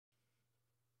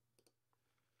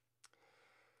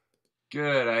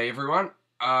Good day everyone.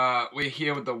 We're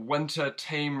here with the Winter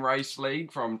Team Race League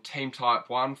from Team Type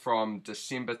 1 from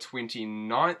December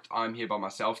 29th. I'm here by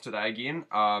myself today again,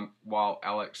 while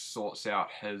Alex sorts out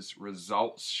his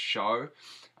results show.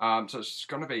 So it's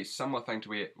going to be a similar thing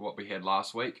to what we had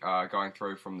last week, going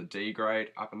through from the D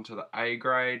grade up into the A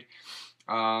grade,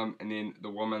 and then the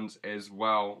women's as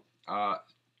well.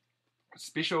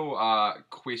 Special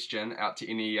question out to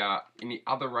any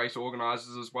other race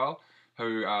organisers as well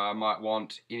who might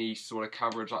want any sort of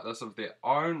coverage like this of their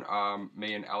own.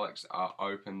 Me and Alex are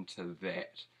open to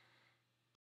that.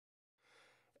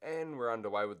 And we're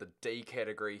underway with the D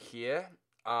category here.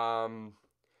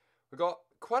 We've got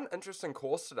quite an interesting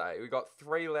course today. We've got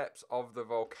 3 laps of the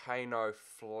Volcano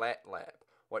Flat Lap,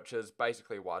 which is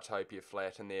basically Watopia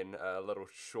Flat and then a little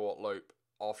short loop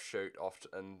offshoot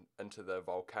into the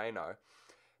volcano.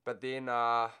 But then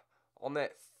on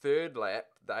that 3rd lap,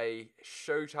 they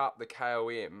shoot up the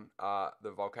KOM,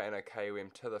 the Volcano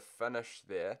KOM, to the finish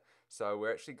there. So we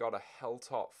actually got a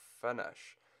hilltop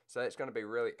finish. So that's going to be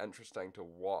really interesting to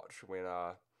watch when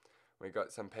we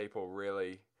got some people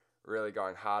really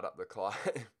going hard up the climb.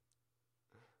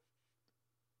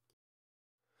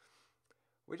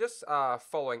 We're just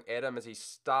following Adam as he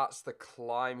starts the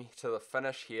climb to the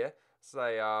finish here.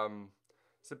 So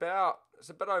it's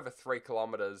a bit over 3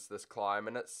 kilometers this climb,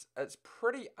 and it's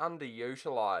pretty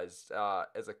underutilized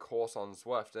as a course on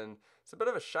Zwift, and it's a bit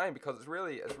of a shame because it's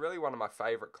really one of my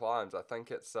favorite climbs. I think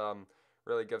it's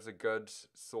really gives a good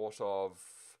sort of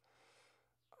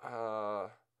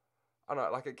I don't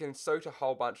know, like it can suit a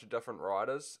whole bunch of different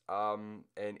riders, and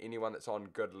anyone that's on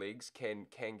good legs can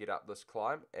get up this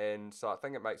climb, and so I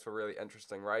think it makes for really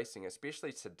interesting racing,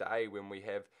 especially today when we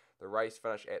have the race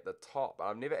finish at the top.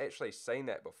 I've never actually seen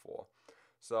that before.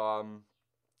 So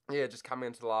yeah, just coming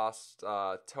into the last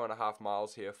 2.5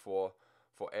 miles here for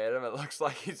Adam. It looks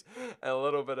like he's in a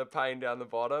little bit of pain down the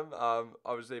bottom.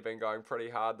 Obviously been going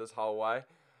pretty hard this whole way.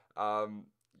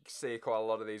 See quite a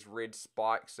lot of these red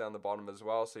spikes down the bottom as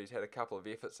well, so he's had a couple of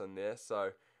efforts in there,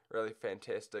 so really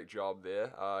fantastic job there,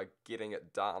 getting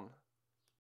it done.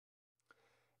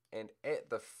 And at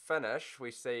the finish,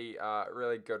 we see a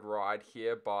really good ride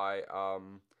here by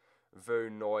Vu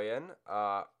Nguyen,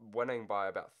 winning by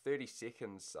about 30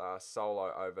 seconds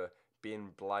solo over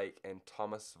Ben Blake and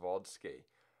Thomas Vodsky.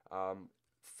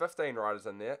 15 riders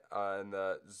in there in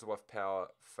the Zwift Power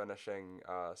finishing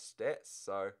stats,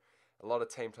 so a lot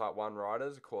of Team Type 1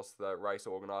 riders, of course the race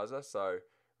organiser, so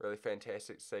really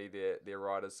fantastic to see their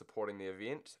riders supporting the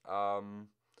event.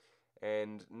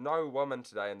 And no women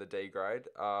today in the D grade,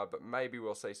 but maybe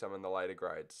we'll see some in the later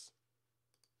grades.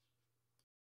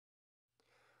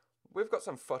 We've got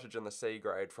some footage in the C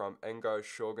grade from Ingo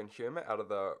Schorgenhumer out of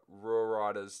the Rural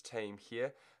Riders team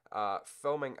here,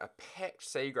 filming a packed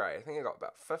C grade. I think I got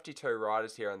about 52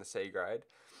 riders here in the C grade.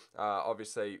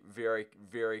 Obviously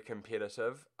very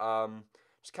competitive.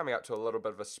 Just coming up to a little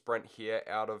bit of a sprint here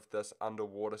out of this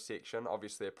underwater section.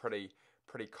 Obviously a pretty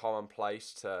common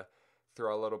place to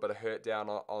throw a little bit of hurt down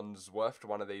on Zwift.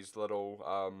 One of these little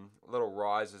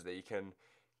rises that you can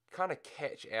kind of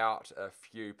catch out a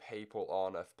few people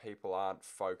on if people aren't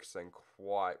focusing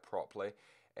quite properly.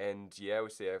 And yeah, we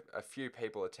see a few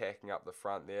people attacking up the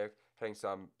front there, hitting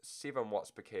some 7 watts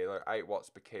per kilo, 8 watts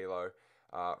per kilo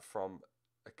from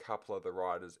a couple of the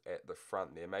riders at the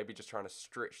front there. Maybe just trying to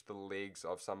stretch the legs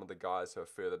of some of the guys who are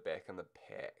further back in the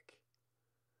pack.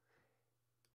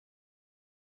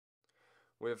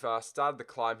 We've started the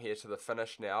climb here to the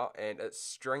finish now, and it's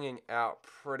stringing out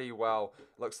pretty well.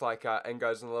 Looks like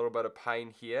Ingo's in a little bit of pain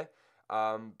here,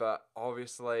 but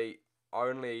obviously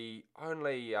only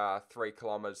 3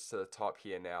 kilometers to the top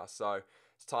here now. So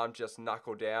it's time to just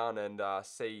knuckle down and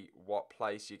see what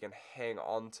place you can hang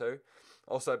on to.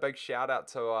 Also, big shout out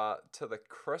to the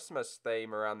Christmas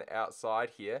theme around the outside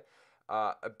here.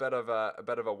 A bit of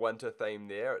a winter theme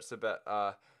there. It's a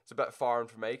bit foreign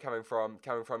for me coming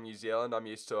from New Zealand. I'm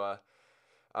used to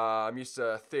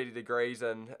 30 degrees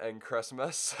in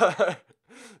Christmas.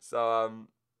 So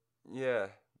yeah,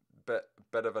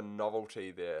 bit of a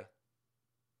novelty there.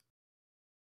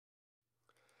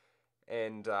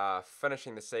 And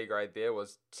finishing the C grade there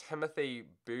was Timothy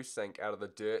Busink out of the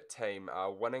Dirt team,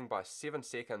 winning by 7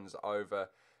 seconds over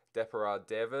Dapara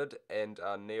David and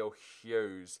Neil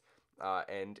Hughes.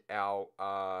 And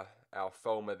our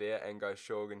filmer there, Ingo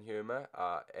Schorgenhumer,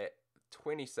 at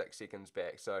 26 seconds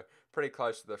back, so pretty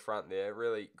close to the front there.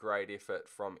 Really great effort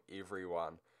from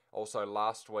everyone. Also,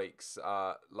 last week's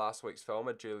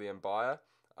filmer, Julian Bayer,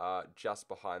 just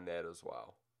behind that as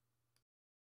well.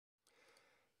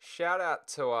 Shout out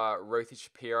to Ruthie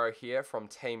Shapiro here from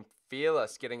Team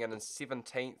Fearless, getting in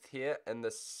 17th here in the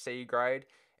C grade,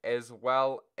 as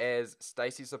well as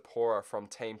Stacey Zapora from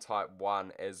Team Type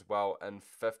 1 as well in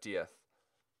 50th.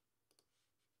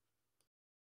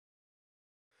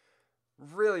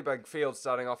 Really big field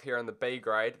starting off here in the B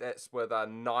grade. That's with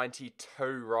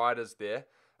 92 riders there.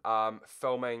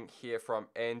 Filming here from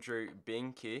Andrew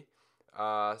Benke.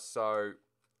 So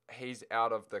he's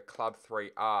out of the Club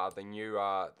 3R,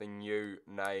 the new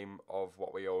name of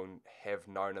what we all have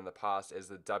known in the past as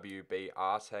the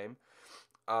WBR team.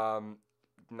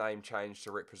 Name change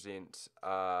to represent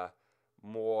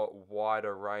more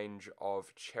wider range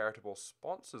of charitable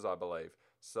sponsors, I believe.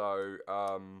 So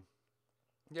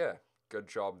yeah, good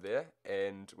job there,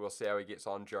 and we'll see how he gets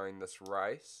on during this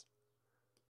race.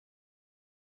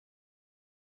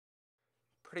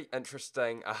 Pretty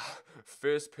interesting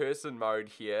first person mode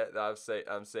here that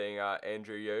I'm seeing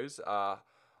Andrew use.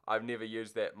 I've never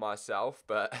used that myself,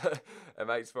 but it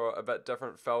makes for a bit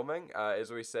different filming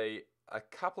as we see a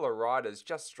couple of riders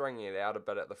just stringing it out a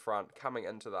bit at the front, coming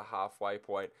into the halfway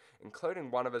point,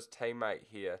 including one of his teammate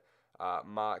here,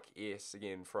 Mark S,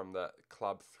 again from the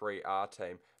Club 3R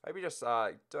team. Maybe just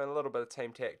doing a little bit of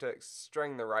team tactics,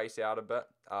 string the race out a bit.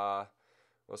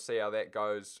 We'll see how that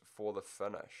goes for the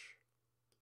finish.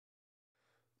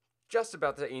 Just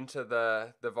about to enter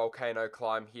the volcano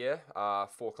climb here, 4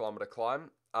 kilometer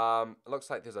climb. It looks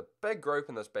like there's a big group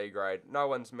in this B grade. No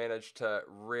one's managed to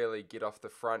really get off the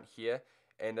front here,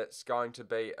 and it's going to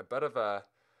be a bit of a,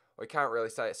 we can't really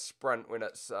say a sprint when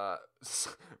it's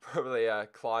probably a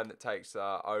climb that takes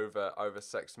over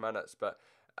 6 minutes, but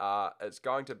it's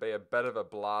going to be a bit of a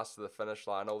blast to the finish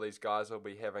line. All these guys will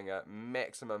be having a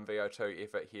maximum VO2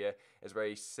 effort here as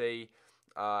we see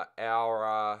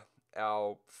our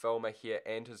filmer here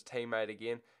and his teammate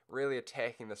again really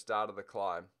attacking the start of the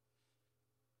climb.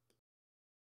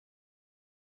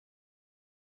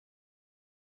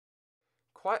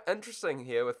 Quite interesting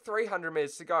here with 300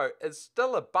 meters to go. It's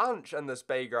still a bunch in this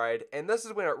B grade, and this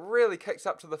is when it really kicks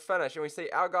up to the finish, and we see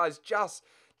our guys just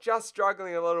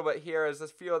struggling a little bit here as a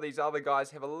few of these other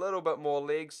guys have a little bit more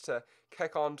legs to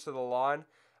kick onto the line.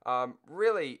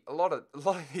 Really, a lot of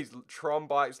these Tron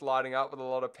bikes lighting up with a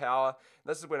lot of power.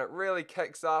 This is when it really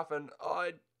kicks up, and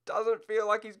it doesn't feel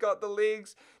like he's got the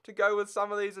legs to go with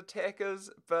some of these attackers,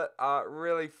 but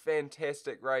really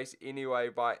fantastic race anyway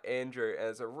by Andrew, and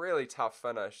it's a really tough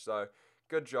finish, so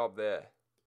good job there.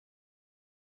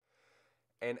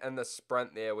 And in the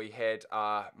sprint there, we had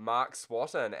Mark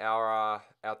Swatton, our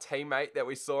teammate that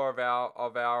we saw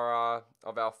of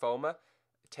our filmer,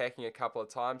 attacking a couple of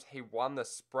times. He won the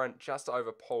sprint just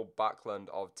over Paul Buckland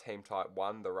of Team Type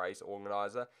 1, the race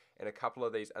organiser, and a couple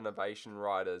of these innovation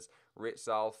riders,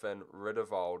 Retzalf and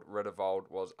Riddervold. Riddervold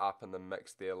was up in the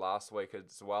mix there last week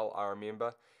as well, I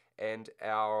remember. And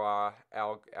our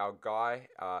guy,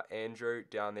 Andrew,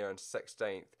 down there in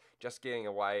 16th, just getting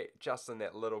away just in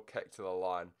that little kick to the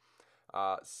line.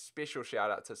 Special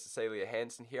shout out to Cecilia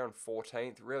Hansen here in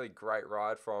 14th. Really great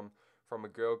ride from a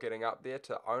girl getting up there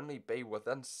to only be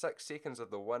within 6 seconds of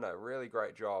the winner. Really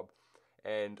great job.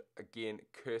 And again,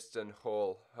 Kirsten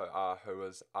Hall, who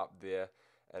was up there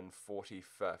in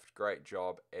 45th. Great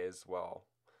job as well.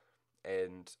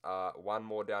 And one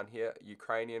more down here,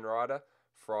 Ukrainian rider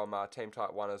from Team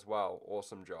Type 1 as well.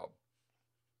 Awesome job.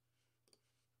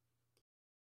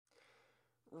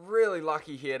 Really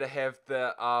lucky here to have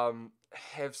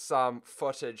have some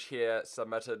footage here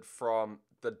submitted from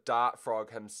the Dart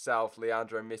Frog himself,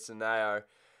 Leandro Messineo,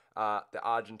 the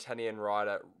Argentinian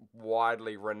rider,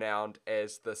 widely renowned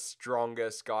as the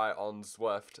strongest guy on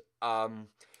Zwift.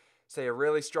 See a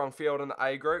really strong field in the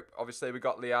A group. Obviously, we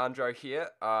got Leandro here.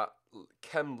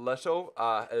 Kim Little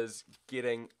is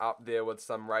getting up there with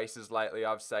some races lately,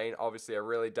 I've seen. Obviously, a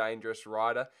really dangerous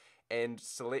rider, and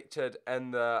selected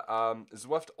in the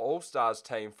Zwift All-Stars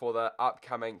team for the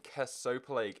upcoming KISS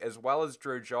Super League, as well as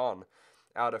Drew John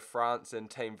out of France in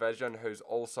Team Vision, who's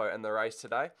also in the race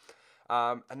today.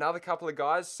 Another couple of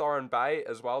guys, Soren Bay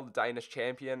as well, the Danish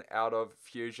champion out of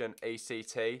Fusion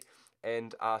ECT,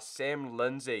 and Sam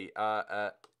Lindsay,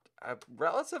 a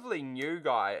relatively new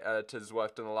guy to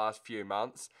Zwift in the last few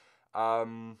months,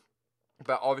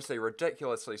 but obviously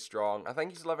ridiculously strong. I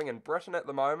think he's living in Britain at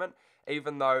the moment,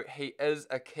 even though he is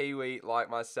a Kiwi like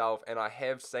myself, and I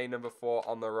have seen him before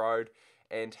on the road,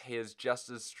 and he is just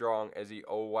as strong as he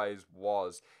always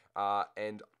was.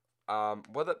 And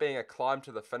with it being a climb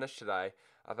to the finish today,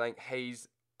 I think he's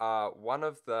one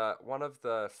of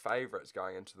the favourites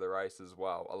going into the race as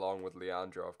well, along with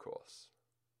Leandro, of course.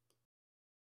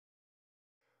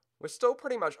 We're still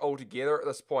pretty much all together at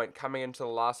this point, coming into the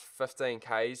last 15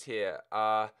 Ks here.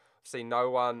 See, no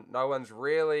one's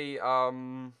really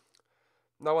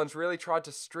tried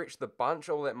to stretch the bunch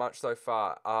all that much so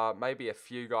far. Maybe a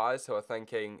few guys who are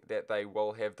thinking that they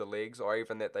will have the legs, or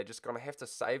even that they're just gonna have to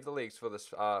save the legs for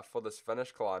this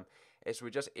finish climb. As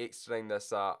we're just exiting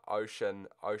this ocean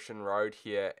road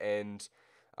here, and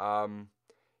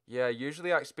yeah,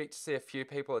 usually I expect to see a few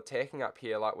people attacking up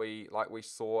here, like we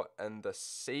saw in the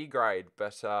C grade,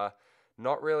 but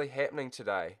not really happening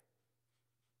today.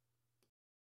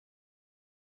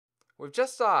 We've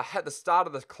just hit the start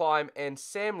of the climb, and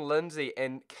Sam Lindsay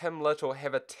and Kim Little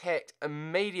have attacked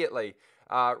immediately,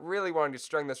 really wanting to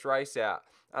string this race out.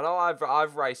 I know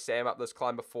I've raced Sam up this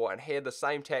climb before, and he had the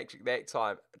same tactic that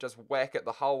time, just whack it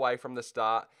the whole way from the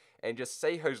start, and just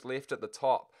see who's left at the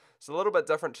top. It's a little bit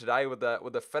different today with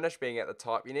the finish being at the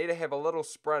top. You need to have a little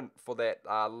sprint for that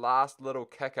last little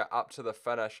kicker up to the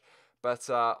finish, but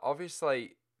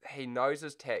obviously he knows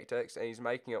his tactics and he's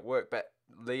making it work, but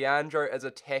Leandro is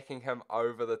attacking him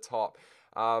over the top,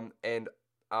 and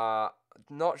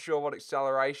not sure what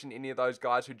acceleration any of those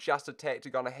guys who just attacked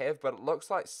are going to have, but it looks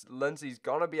like Lindsay's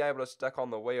going to be able to stick on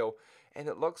the wheel, and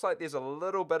it looks like there's a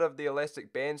little bit of the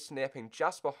elastic band snapping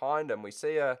just behind him. We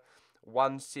see a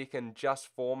 1 second just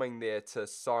forming there to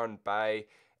Soren Bay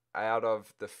out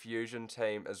of the Fusion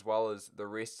team, as well as the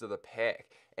rest of the pack,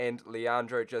 and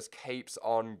Leandro just keeps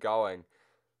on going.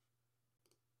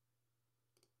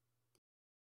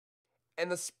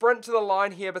 And the sprint to the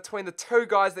line here between the two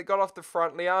guys that got off the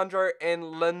front, Leandro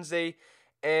and Lindsay,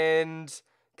 and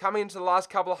coming into the last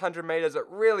couple of 100 meters, it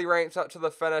really ramps up to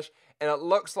the finish, and it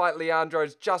looks like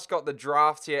Leandro's just got the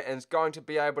draft here and is going to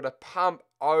be able to pump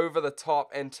over the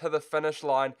top and to the finish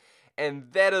line,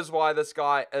 and that is why this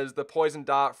guy is the poison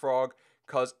dart frog,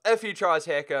 because if you try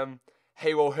to attack him,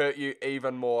 he will hurt you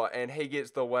even more, and he gets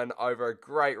the win over a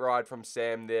great ride from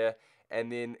Sam there,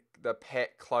 and then the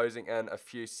pack closing in a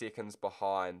few seconds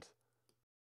behind.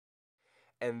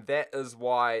 And that is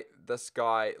why this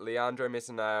guy, Leandro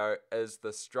Messineo, is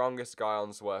the strongest guy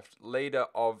on Zwift, leader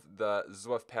of the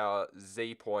Zwift Power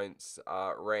Z points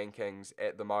rankings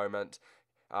at the moment,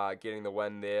 getting the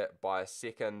win there by a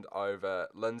second over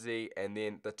Lindsay, and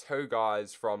then the two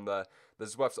guys from the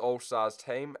Zwift All-Stars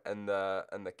team in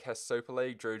the KISS Super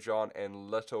League, Drew John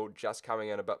and Little, just coming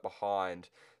in a bit behind.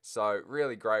 So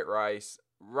really great race,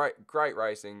 great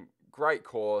racing, great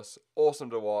course,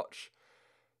 awesome to watch.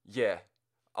 Yeah,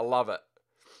 I love it.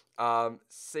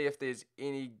 See if there's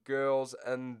any girls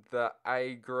in the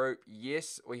A group.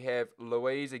 Yes, we have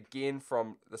Louise again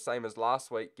from the same as last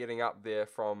week, getting up there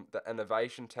from the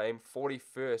Innovation team,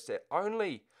 41st at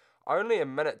only a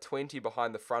minute 20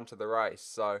 behind the front of the race.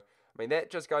 So, I mean,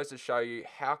 that just goes to show you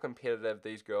how competitive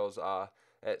these girls are.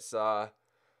 It's a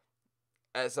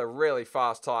really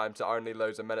fast time to only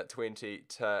lose a minute 20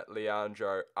 to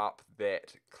Leandro up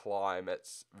that climb.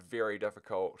 It's very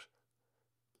difficult.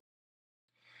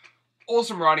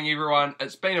 Awesome riding, everyone.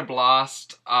 It's been a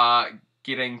blast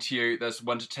getting to you this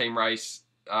Winter Team Race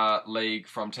League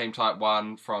from Team Type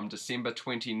 1 from December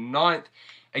 29th.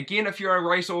 Again, if you're a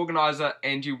race organizer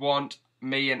and you want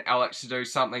me and Alex to do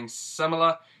something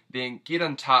similar, then get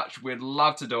in touch. We'd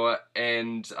love to do it.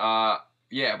 And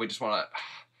yeah, we just want to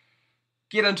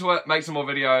get into it, make some more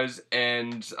videos,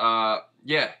 and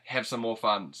yeah, have some more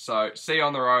fun. So see you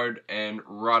on the road, and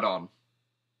ride on.